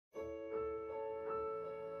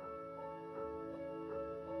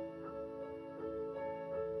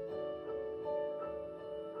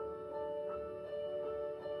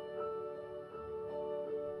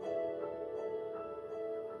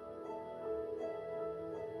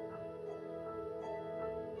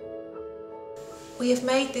We have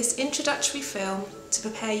made this introductory film to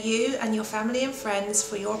prepare you and your family and friends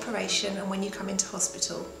for your operation and when you come into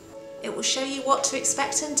hospital. It will show you what to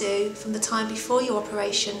expect and do from the time before your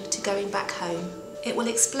operation to going back home. It will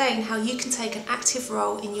explain how you can take an active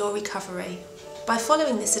role in your recovery. By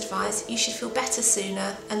following this advice, you should feel better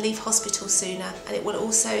sooner and leave hospital sooner, and it will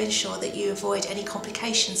also ensure that you avoid any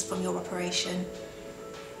complications from your operation.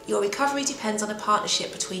 Your recovery depends on a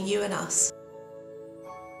partnership between you and us.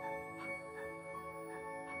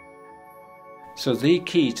 So the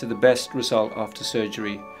key to the best result after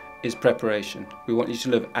surgery is preparation. We want you to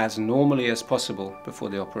live as normally as possible before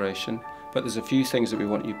the operation, but there's a few things that we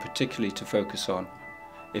want you particularly to focus on.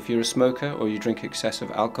 If you're a smoker or you drink excessive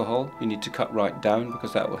alcohol, you need to cut right down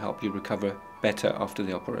because that will help you recover better after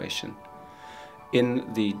the operation.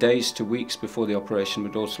 In the days to weeks before the operation,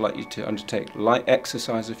 we'd also like you to undertake light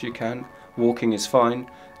exercise if you can. Walking is fine,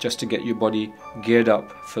 just to get your body geared up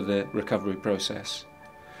for the recovery process.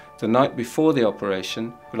 The night before the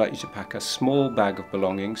operation, we'd like you to pack a small bag of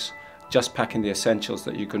belongings, just packing the essentials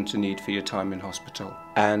that you're going to need for your time in hospital.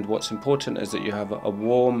 And what's important is that you have a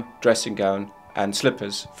warm dressing gown and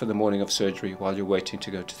slippers for the morning of surgery while you're waiting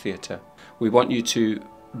to go to theatre. We want you to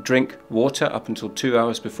drink water up until 2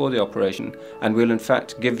 hours before the operation, and we'll in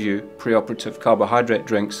fact give you pre-operative carbohydrate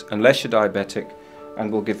drinks unless you're diabetic,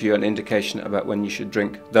 and we'll give you an indication about when you should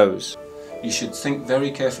drink those. You should think very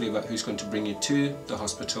carefully about who's going to bring you to the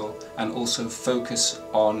hospital and also focus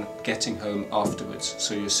on getting home afterwards.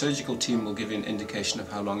 So your surgical team will give you an indication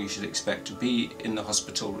of how long you should expect to be in the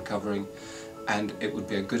hospital recovering, and it would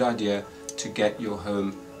be a good idea to get your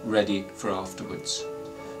home ready for afterwards.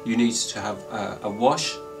 You need to have a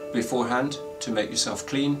wash beforehand to make yourself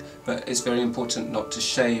clean, but it's very important not to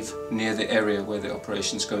shave near the area where the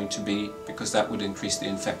operation is going to be, because that would increase the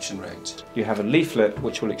infection rate. You have a leaflet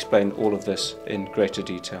which will explain all of this in greater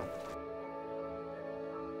detail.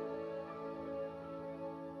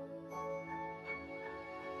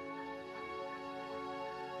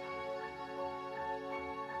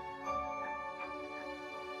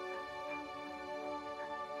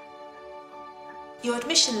 Your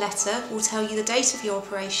admission letter will tell you the date of your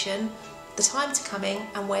operation, the time to come in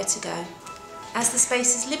and where to go. As the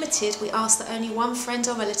space is limited, we ask that only one friend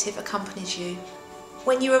or relative accompanies you.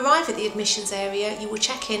 When you arrive at the admissions area, you will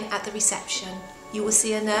check in at the reception. You will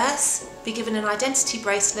see a nurse, be given an identity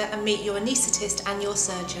bracelet and meet your anaesthetist and your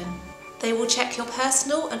surgeon. They will check your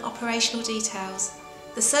personal and operational details.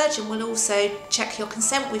 The surgeon will also check your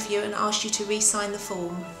consent with you and ask you to re-sign the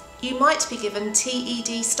form. You might be given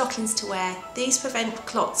TED stockings to wear. These prevent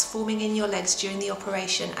clots forming in your legs during the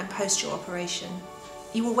operation and post your operation.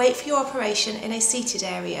 You will wait for your operation in a seated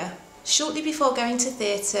area. Shortly before going to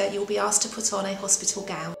theatre, you will be asked to put on a hospital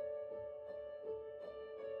gown.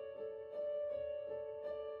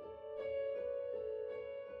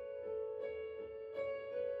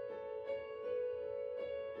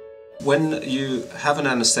 When you have an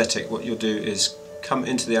anaesthetic, what you'll do is come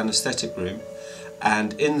into the anaesthetic room,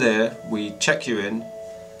 and in there we check you in,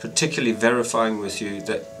 particularly verifying with you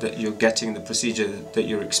that you're getting the procedure that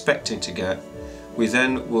you're expecting to get. We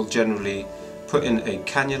then will generally put in a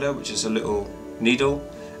cannula, which is a little needle,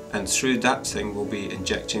 and through that thing we'll be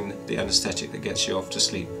injecting the anaesthetic that gets you off to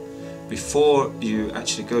sleep. Before you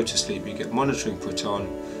actually go to sleep, you get monitoring put on.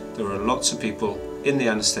 There are lots of people in the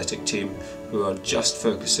anaesthetic team who are just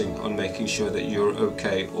focusing on making sure that you're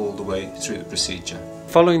okay all the way through the procedure.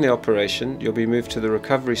 Following the operation, you'll be moved to the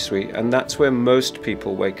recovery suite, and that's where most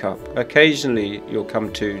people wake up. Occasionally you'll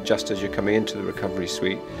come to just as you're coming into the recovery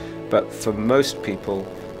suite, but for most people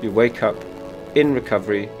you wake up in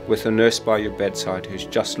recovery with a nurse by your bedside who's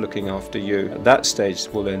just looking after you. At that stage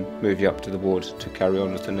will then move you up to the ward to carry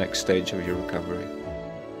on with the next stage of your recovery.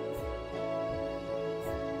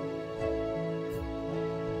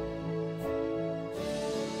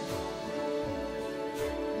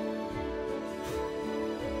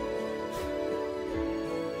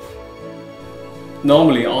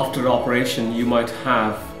 Normally after operation you might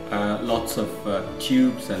have lots of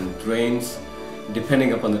tubes and drains.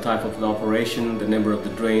 Depending upon the type of the operation, the number of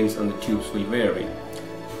the drains and the tubes will vary.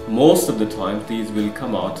 Most of the time these will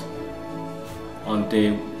come out on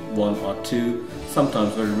day 1 or 2.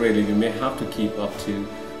 Sometimes, very rarely, we may have to keep up to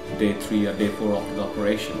day 3 or day 4 after the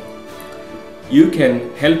operation. You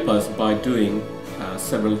can help us by doing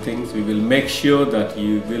several things. We will make sure that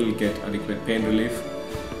you will get adequate pain relief.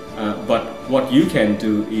 But what you can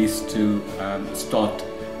do is to start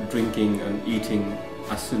drinking and eating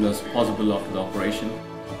as soon as possible after the operation.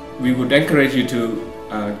 We would encourage you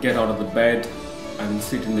to get out of the bed and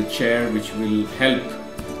sit in the chair, which will help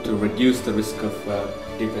to reduce the risk of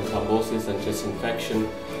deep vein thrombosis and chest infection,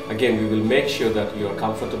 Again, we will make sure that you are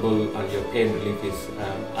comfortable and your pain relief is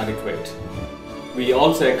adequate. We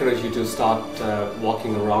also encourage you to start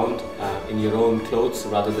walking around in your own clothes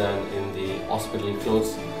rather than in the hospital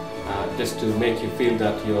clothes, just to make you feel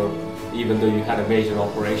that even though you had a major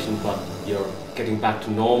operation, but you're getting back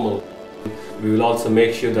to normal. We will also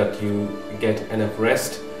make sure that you get enough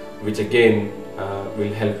rest, which again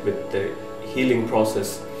will help with the healing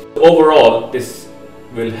process. Overall, this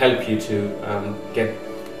will help you to get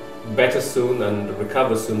better soon and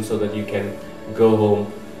recover soon, so that you can go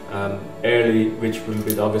home early, which will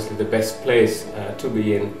be obviously the best place to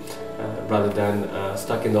be in, rather than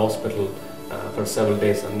stuck in the hospital for several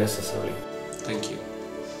days unnecessarily. Thank you.